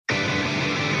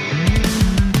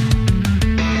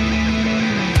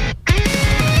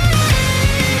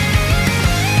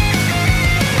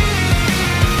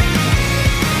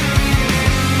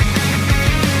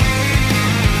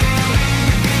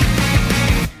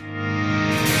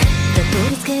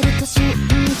りつけると信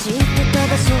じてた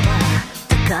場所は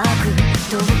高く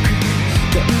遠く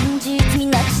現実に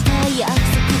なくした約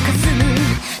束かすむ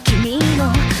君の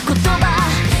言葉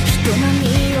人波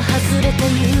を外れて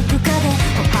ゆくかで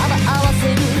歩幅合わ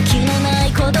せる気のな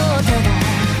い鼓動ただ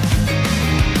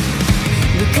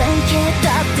無関係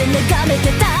だって眺め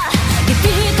てたリピ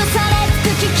ートされ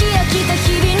つく聞き飽きた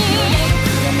日々に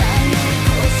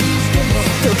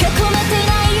溶け込めてい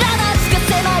ない苛立ちが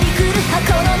迫り来る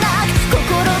箱の中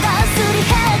心がすり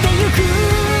減ってゆく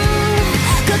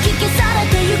かき消され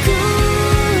てゆく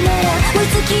なら追い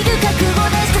つきる覚悟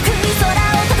で四角い空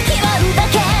を飛び回るだ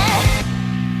け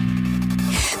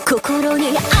心に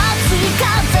熱い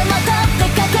風まとっ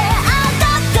てかけ当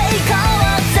たっていこ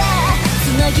うぜ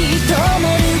つなぎ止め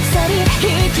る鎖引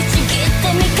きちぎって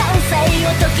未完成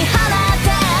を解き放っ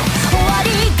て終わり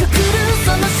が来る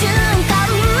その瞬間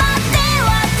まで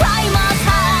はクライマース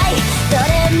ハイ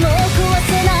誰も壊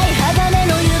せない鋼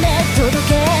の夢届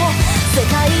け世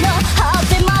界の果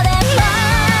てまで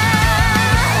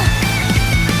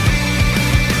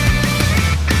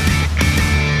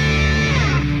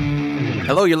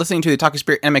Hello, you're listening to the Talking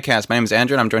Spirit Anime-cast. My name is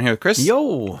Andrew, and I'm joined here with Chris.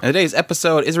 Yo! And today's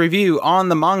episode is a review on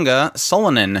the manga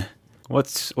Solanin.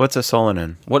 What's a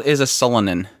Solanin? What is a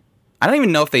Solanin? I don't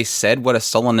even know if they said what a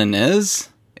Solanin is.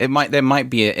 It might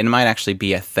actually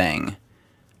be a thing.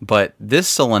 But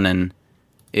this Solanin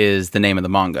is the name of the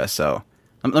manga, so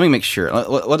let me make sure.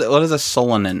 What is a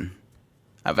Solanin?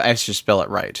 I should spell it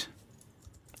right.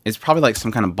 It's probably like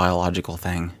some kind of biological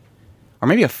thing. Or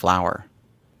maybe a flower.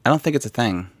 I don't think it's a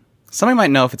thing. Somebody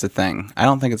might know if it's a thing. I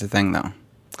don't think it's a thing, though.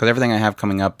 Because everything I have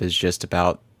coming up is just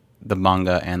about the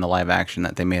manga and the live action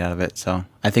that they made out of it. So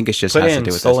I think it's just has to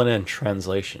do with Put in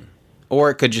translation. Or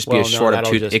it could just be a short of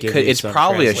two. It's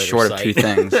probably a short of two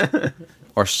things.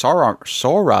 Or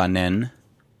Soranin.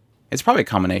 It's probably a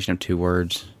combination of two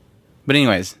words. But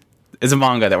anyways, it's a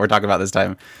manga that we're talking about this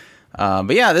time.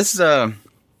 But yeah, this is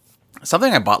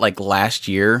something I bought like last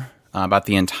year. About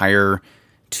the entire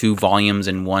 2 volumes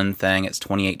in one thing. It's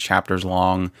 28 chapters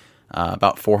long,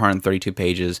 about 432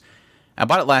 pages. I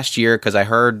bought it last year because I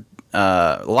heard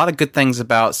a lot of good things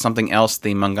about something else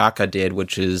the mangaka did,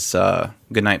 which is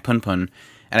Goodnight Punpun.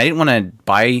 And I didn't want to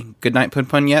buy Goodnight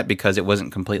Punpun yet because it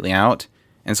wasn't completely out.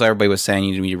 And so everybody was saying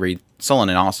you need to read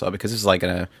Solanin also, because this is like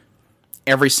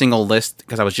every single list,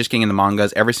 because I was just getting into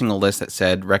mangas, every single list that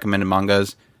said recommended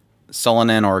mangas,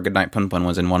 Solanin or Goodnight Punpun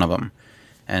was in one of them.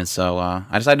 And so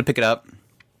I decided to pick it up.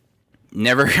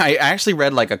 I actually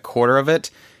read like a quarter of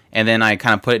it, and then I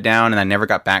kind of put it down, and I never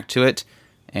got back to it.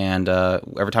 And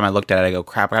every time I looked at it, I go,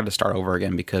 crap, I got to start over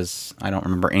again because I don't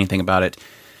remember anything about it.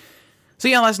 So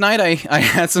yeah, last night I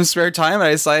had some spare time, and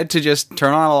I decided to just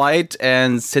turn on a light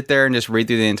and sit there and just read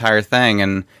through the entire thing.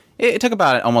 And it took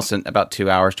about 2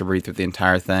 hours to read through the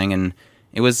entire thing, and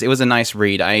it was a nice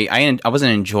read. I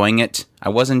wasn't enjoying it. I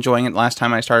was enjoying it last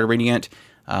time I started reading it,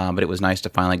 but it was nice to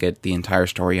finally get the entire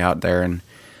story out there. And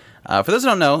for those who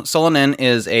don't know, Solanin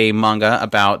is a manga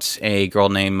about a girl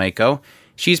named Meiko.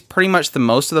 She's pretty much the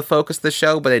most of the focus of the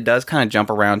show, but it does kind of jump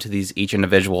around to each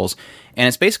individuals. And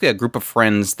it's basically a group of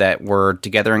friends that were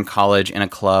together in college in a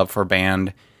club for a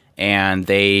band, and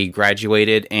they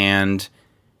graduated, and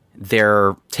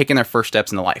they're taking their first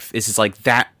steps into life. This is like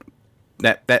that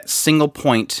single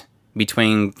point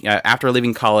between after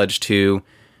leaving college to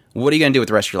what are you going to do with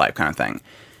the rest of your life kind of thing.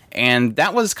 And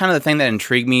that was kind of the thing that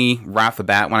intrigued me right off the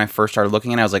bat when I first started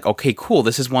looking at it. I was like, okay, cool.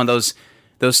 This is one of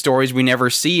those stories we never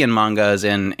see in mangas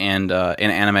and in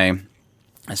anime,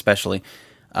 especially.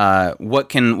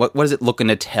 What is it looking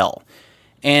to tell?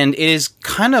 And it is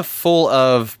kind of full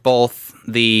of both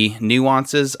the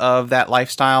nuances of that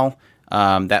lifestyle,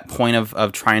 that point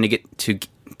of trying to get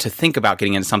to think about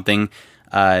getting into something,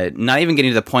 not even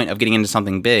getting to the point of getting into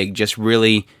something big, just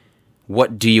really,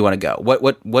 what do you want to go?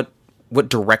 What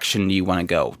direction do you want to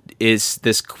go? Is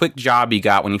this quick job you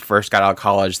got when you first got out of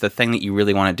college the thing that you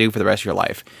really want to do for the rest of your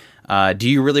life? Do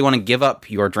you really want to give up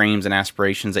your dreams and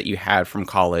aspirations that you had from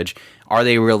college? Are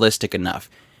they realistic enough?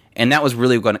 And that was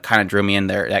really what kind of drew me in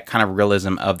there, that kind of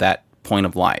realism of that point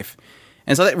of life.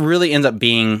 And so that really ends up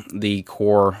being the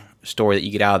core story that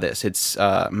you get out of this. It's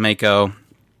Meiko,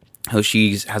 who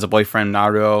she has a boyfriend,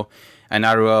 Naruto, and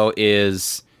Naruto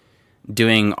is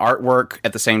doing artwork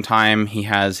at the same time. He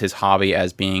has his hobby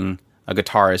as being a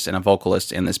guitarist and a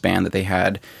vocalist in this band that they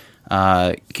had.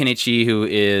 Kenichi, who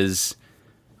is,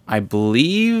 I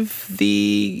believe,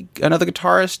 another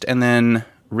guitarist, and then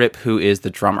Rip, who is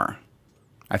the drummer.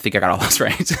 I think I got all those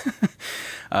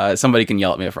right. Somebody can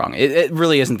yell at me if wrong. It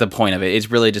really isn't the point of it.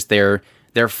 It's really just they're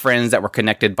friends that were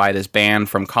connected by this band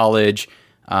from college.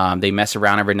 They mess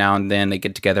around every now and then. They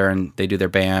get together and they do their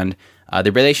band.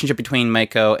 the relationship between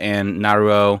Meiko and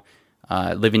Naruto,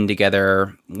 living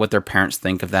together, what their parents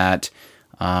think of that,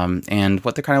 and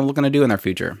what they're kind of looking to do in their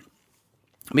future.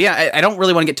 But yeah, I don't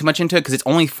really want to get too much into it because it's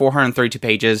only 432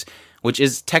 pages, which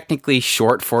is technically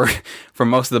short for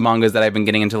most of the mangas that I've been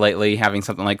getting into lately, having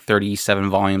something like 37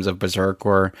 volumes of Berserk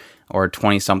or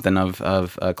 20-something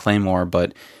of Claymore,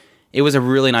 but it was a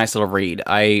really nice little read.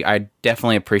 I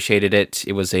definitely appreciated it.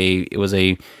 It was a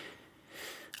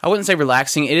I wouldn't say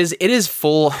relaxing. It is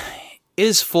full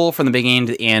from the beginning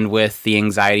to the end with the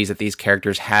anxieties that these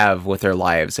characters have with their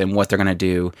lives and what they're going to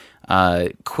do,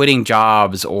 quitting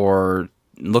jobs or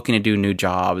looking to do new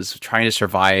jobs, trying to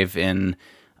survive in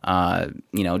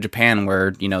Japan,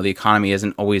 where the economy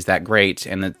isn't always that great,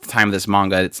 and at the time of this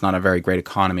manga it's not a very great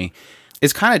economy.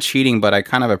 It's kind of cheating, but I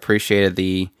kind of appreciated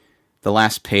the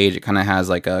last page. It kind of has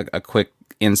like a quick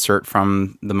insert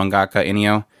from the mangaka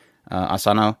Inio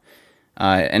Asano,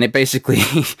 and it basically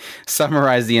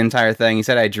summarized the entire thing. He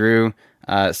said, "I drew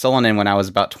Solanin when I was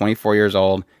about 24 years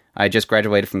old. I just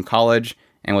graduated from college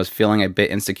and was feeling a bit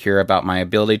insecure about my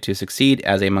ability to succeed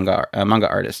as a manga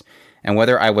artist, and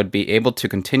whether I would be able to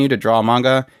continue to draw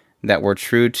manga that were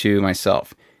true to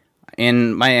myself.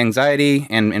 In my anxiety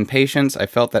and impatience, I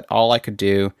felt that all I could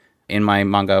do in my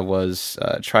manga was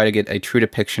try to get a true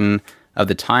depiction of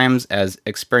the times as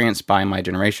experienced by my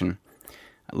generation.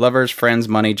 Lovers, friends,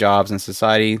 money, jobs, and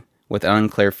society with an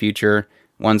unclear future,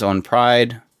 one's own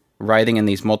pride, writhing in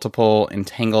these multiple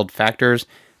entangled factors.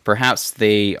 Perhaps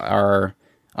they are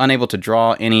unable to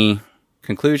draw any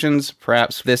conclusions.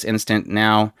 Perhaps this instant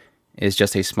now is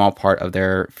just a small part of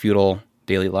their futile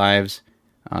daily lives.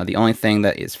 The only thing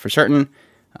that is for certain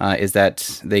is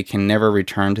that they can never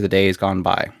return to the days gone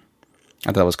by." I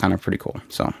thought that was kind of pretty cool.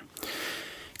 So,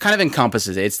 kind of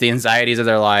encompasses it. It's the anxieties of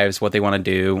their lives, what they want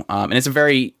to do, and it's a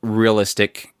very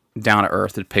realistic,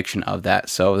 down-to-earth depiction of that.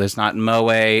 So, there's not moe,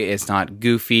 it's not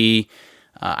goofy.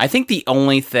 I think the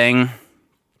only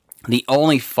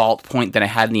fault point that I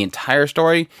had in the entire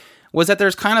story was that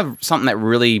there's kind of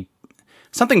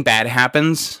something bad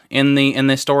happens in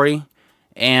this story,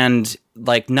 and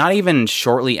like not even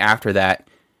shortly after that,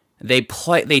 they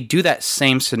do that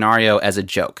same scenario as a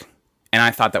joke, and I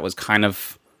thought that was kind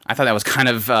of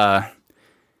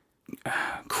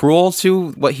cruel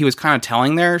to what he was kind of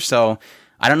telling there. So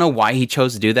I don't know why he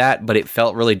chose to do that, but it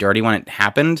felt really dirty when it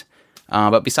happened.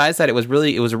 But besides that, it was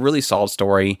a really solid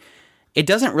story. It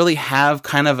doesn't really have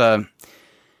kind of a...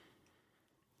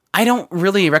 I don't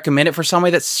really recommend it for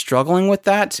somebody that's struggling with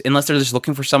that, unless they're just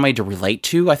looking for somebody to relate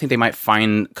to. I think they might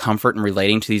find comfort in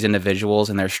relating to these individuals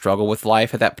and their struggle with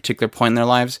life at that particular point in their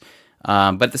lives.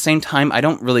 But at the same time, I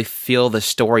don't really feel the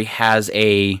story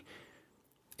it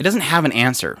doesn't have an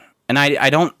answer. And I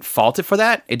don't fault it for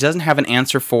that. It doesn't have an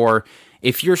answer for,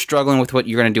 if you're struggling with what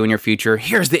you're going to do in your future,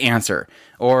 here's the answer.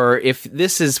 Or if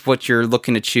this is what you're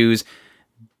looking to choose,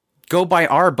 go buy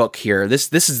our book here.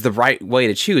 This is the right way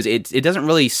to choose. It doesn't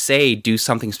really say do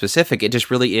something specific. It just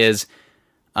really is,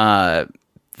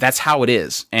 that's how it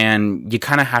is. And you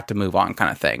kind of have to move on,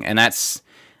 kind of thing. And that's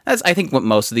I think what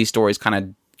most of these stories kind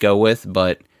of go with,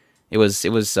 but it was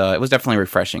definitely a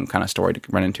refreshing kind of story to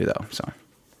run into, though.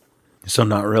 So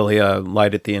not really a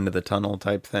light at the end of the tunnel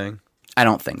type thing. I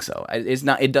don't think so. It's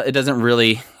not. It doesn't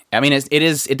really. I mean,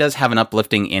 it does have an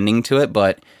uplifting ending to it,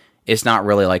 but it's not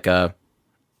really like a,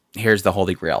 here's the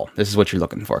holy grail, this is what you're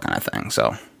looking for kind of thing.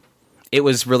 So it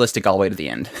was realistic all the way to the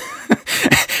end.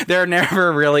 There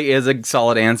never really is a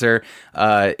solid answer.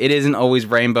 It isn't always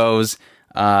rainbows.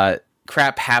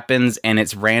 Crap happens and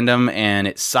it's random and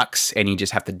it sucks and you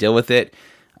just have to deal with it.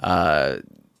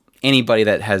 Anybody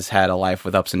that has had a life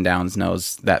with ups and downs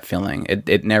knows that feeling.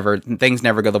 Things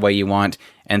never go the way you want,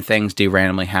 and things do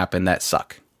randomly happen that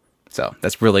suck. So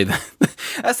that's really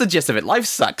that's the gist of it. Life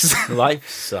sucks. Life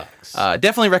sucks.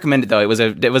 Definitely recommend it, though. It was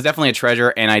definitely a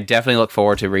treasure, and I definitely look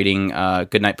forward to reading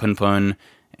Goodnight Pun Pun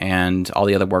and all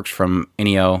the other works from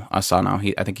Inio Asano.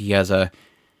 I think he has a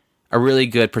really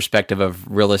good perspective of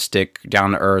realistic,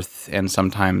 down to earth, and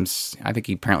sometimes I think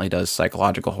he apparently does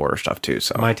psychological horror stuff too.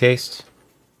 So my taste.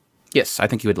 Yes, I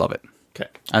think you would love it. Okay,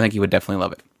 I think you would definitely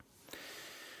love it.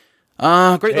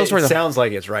 Great little story. It sounds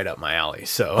like it's right up my alley.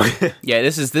 So yeah,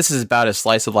 this is about as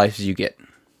slice of life as you get,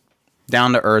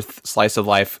 down to earth, slice of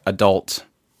life, adult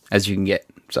as you can get.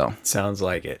 So sounds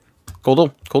like it.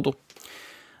 Cool.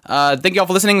 Thank you all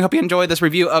for listening. Hope you enjoyed this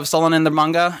review of Solanin the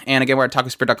manga. And again, we're at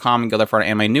takuspirit.com and go there for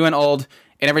anime new and old,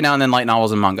 and every now and then light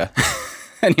novels and manga.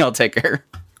 And y'all take care.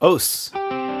 Os.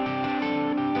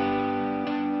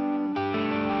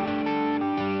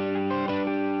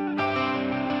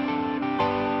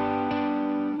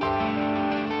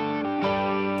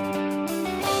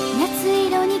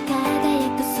 Natsuiroに